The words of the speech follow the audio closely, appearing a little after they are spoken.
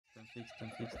fix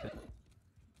them.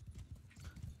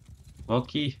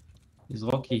 Rocky? Is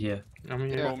Rocky here? I'm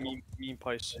here. Yeah. Me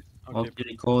pies. Okay. Rocky,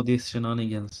 record these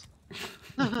shenanigans.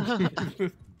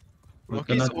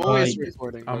 Rocky's always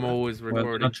recording. I'm always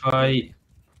recording.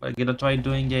 We're gonna try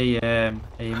doing a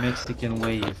Mexican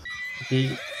wave.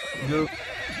 Okay, go.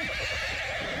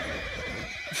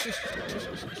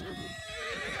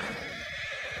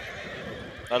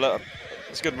 Look,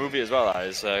 it's a good movie as well. That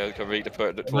is. Can read the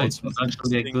put it towards. It was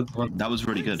actually a good one. That was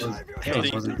really good. Yeah,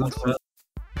 it was a good one.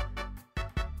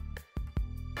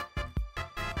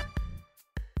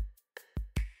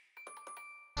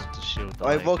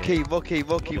 Right, Rocky, wait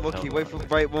for Rocky,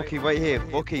 wait here,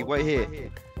 Rocky, wait here,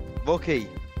 Rocky,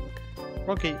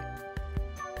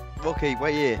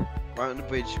 wait here, right on the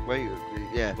bridge, wait,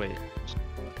 yeah. Just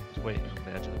wait on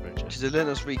the edge of the bridge. Because they let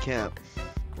us recount.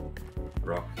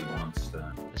 Rocky wants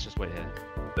to. Let's just wait here.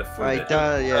 Right,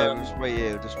 yeah, just wait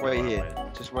here, just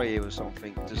wait here or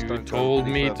something. Just You don't told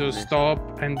me to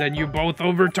stop, and then you both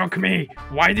overtook me.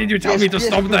 Why did you tell me to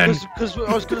stop then? Because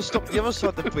I was going to stop the other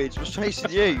side of the bridge. I was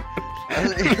chasing you.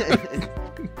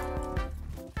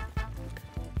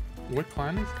 What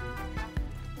clan is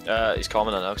he? He's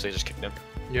commoner now because I just kicked him.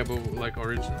 Yeah, but like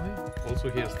originally, also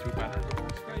he has 2 banners.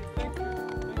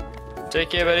 Take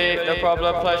care, buddy. No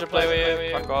problem. Pleasure playing with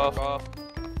you. Fuck off.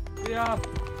 Yeah.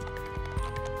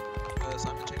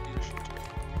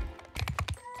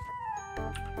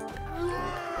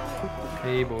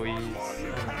 Hey boys.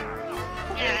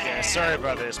 Yeah, sorry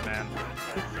about this, man.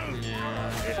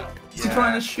 Yeah. He's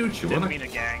trying to shoot you. Didn't mean to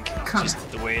gank. It's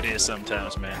just the way it is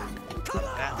sometimes, man.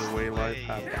 The way life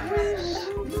happens.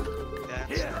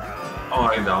 Oh,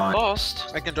 I died.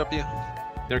 Lost. I can drop you.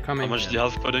 They're coming. How much do you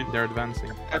have, Pudding? They're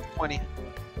advancing. I have 20.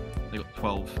 They got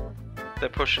 12. They're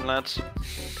pushing, lads.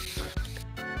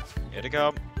 Here they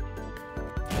come.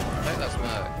 That's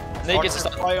my...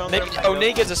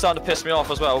 Nakeds are starting to piss me off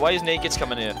as well. Why is Nakeds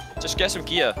coming here? Just get some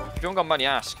gear. If you haven't got money,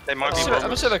 ask. They might be.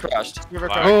 I'm a server crashed.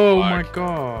 Oh my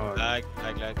god. Lag.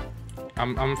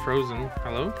 I'm frozen.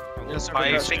 Hello? Yes,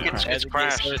 I think it's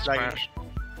crashed. It's crashed.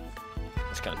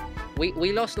 It's kind of...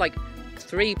 We lost like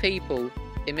 3 people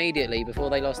immediately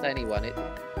before they lost anyone. Yeah.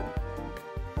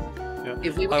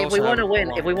 If we want to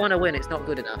win, it's not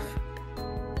good enough.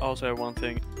 I also have one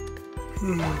thing.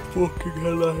 Fucking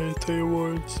hell, I hate your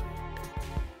words.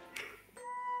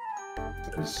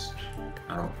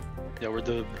 Oh. Yeah, we're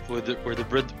the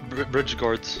bridge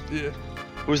guards. Yeah.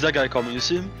 Who's that guy coming? You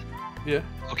see him? Yeah.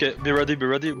 Okay, be ready.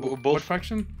 Both. What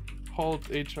faction? Halt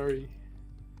HRE.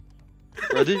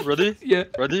 Ready? Yeah.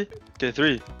 Ready? Okay,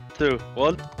 3, 2,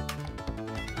 1.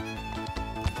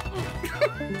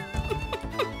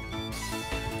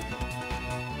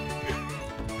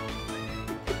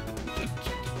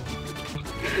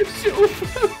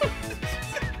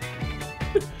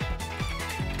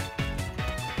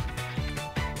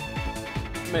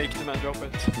 Make the man drop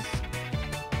it.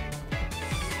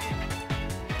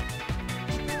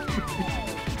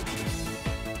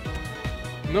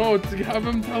 No, to have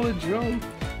him tell a joke.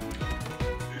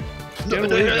 Get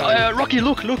away, guys. Rocky,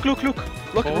 look. Rocky, look.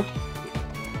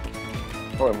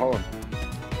 Hold on.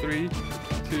 3, 2,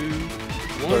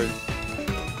 1. Sorry.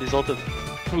 He's ulted.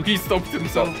 Oh, he stopped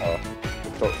himself.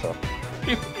 Doctor.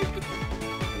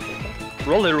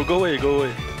 Roll hero, go away.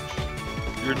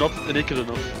 You're not naked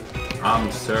enough.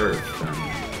 I'm surf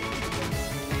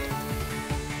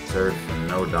and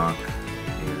no doc.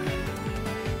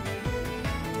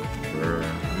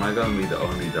 Am I gonna be the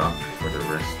only doc for the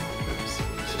rest of this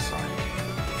society?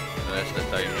 That's the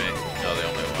thing, mate. You're the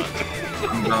only one.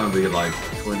 I'm gonna be like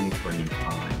 2025.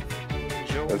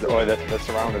 They're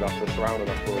surrounded us,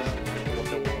 boys.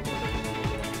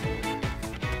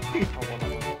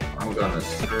 I'm gonna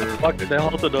serve. Fuck, they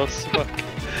halted us. Fuck.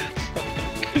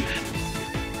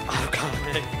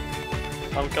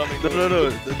 I'm coming. No.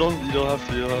 You don't have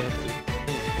to.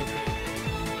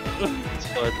 It's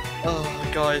fine. Oh,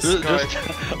 guys.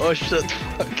 Oh shit.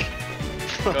 Fuck.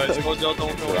 Guys, y'all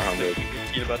don't know if you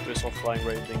feel about this offline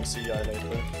rating. See ya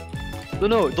later.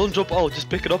 No, don't drop out. Just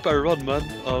pick it up and run, man.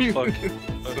 Oh fuck.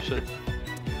 Oh shit.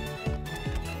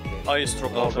 I just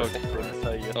dropped out.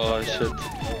 Oh shit.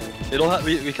 You don't have.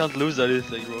 We can't lose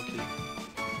anything, Rocky.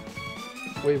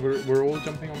 Wait, we're all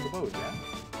jumping on the boat, yeah?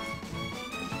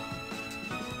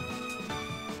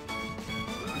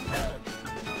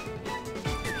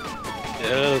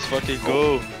 Yeah, let's fucking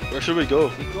go. Where should we go?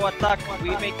 We go attack.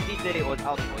 We make D-Day on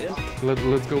outwit.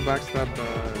 Let's go backstab.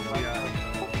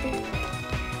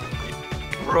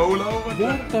 Roll over.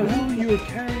 What the hell? You're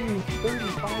carrying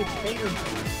 35 players on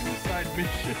a suicide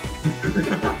mission.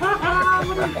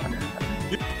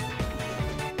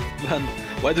 Man,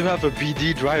 Why do we have a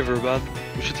BD driver, man?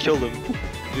 We should kill him.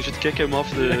 We should kick him off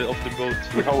the boat.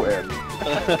 We hold him.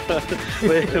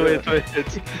 wait.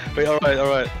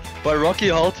 Alright. By Rocky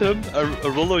halt him,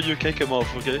 Rollo you kick him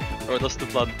off, okay? Alright, that's the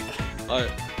plan.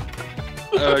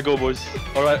 Alright, go boys.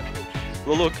 Alright.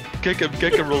 Rollo, kick him,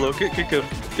 Rollo, kick him.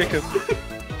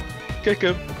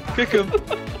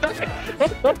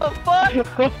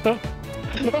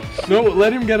 No,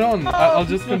 let him get on. I'll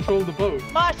just control the boat.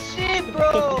 My shit,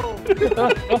 bro!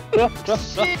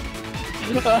 Shit!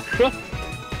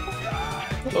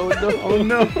 Oh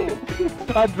no!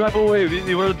 I drive away.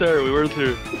 We weren't there.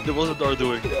 It wasn't our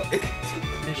doing.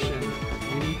 Mission.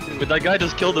 We need to. But that guy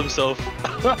just killed himself.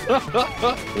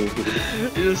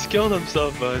 He just killed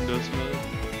himself behind us, man.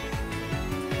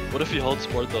 What if he holds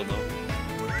Sparta now?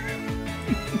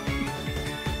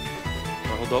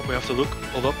 Hold up, we have to look.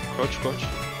 Hold up, crouch.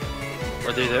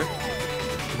 Are they there?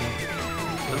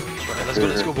 No? Right,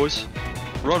 let's go, boys.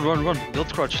 Run.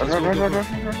 Don't crouch. Let's go.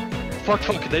 Fuck,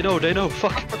 they know,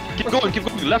 fuck. Keep going,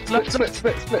 left. Split.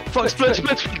 Fuck, split.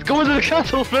 Go into the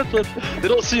castle, split. They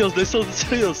don't see us, they still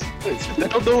see us. They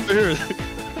don't know we're here.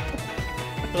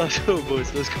 Let's go,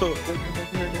 boys, let's go.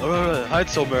 Alright, hide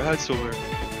somewhere.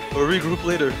 Or regroup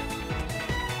later.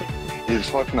 He's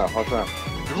hot now.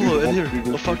 Rollo, in here.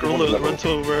 Oh fuck, Rollo, run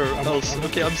to where else.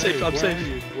 Okay, I'm safe.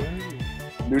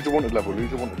 Lose your wanted level.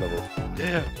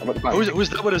 Yeah. I'm at the back. Who's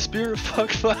that with a spear?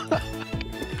 Fuck.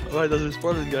 Alright, that's a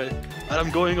Spartan guy. And I'm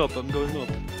going up.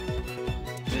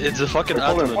 It's a fucking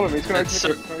admin. Follow me. He's gonna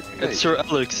It's Sir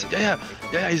Alex. Yeah,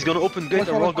 he's gonna open gate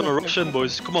and we're all gonna rush in,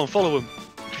 boys. Come on, follow him.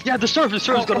 Yeah, the server's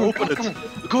gonna open it.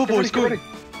 Go, boys, go.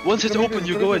 Once it's open,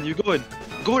 you go in.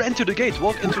 Go into the gate.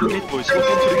 Walk into the gate, boys. Walk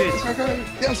into the gate.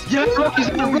 Yes. Yeah, Rocky's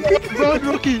in the run,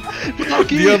 Rocky.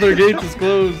 The other gate is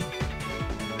closed.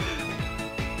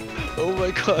 Oh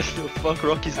my god, fuck,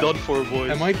 Rocky's done for,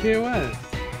 boys. Am I KOS?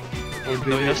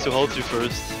 No, he has to halt you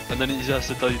first, and then he has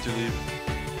to tell you to leave.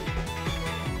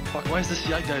 Fuck, why is this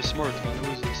guy smart, man?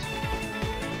 Who is this?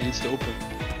 He needs to open.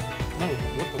 No,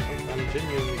 what the fuck? I'm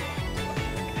genuinely...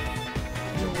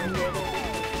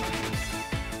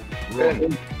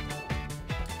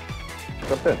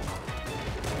 Jump in.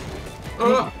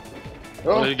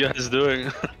 What are you guys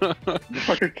doing?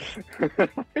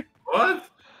 What?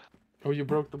 Oh, you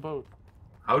broke the boat.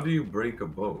 How do you break a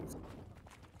boat?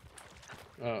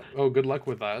 Oh, good luck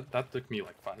with that. That took me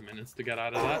like 5 minutes to get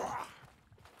out of that.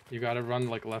 You gotta run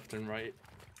like left and right.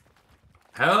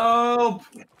 Help!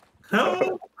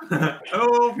 Help!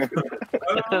 Help!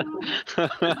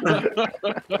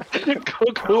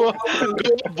 Go,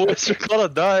 boys, you're gonna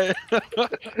die.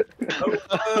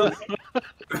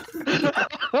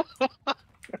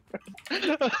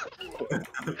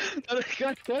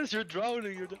 Guys, you're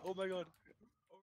drowning. Oh my god.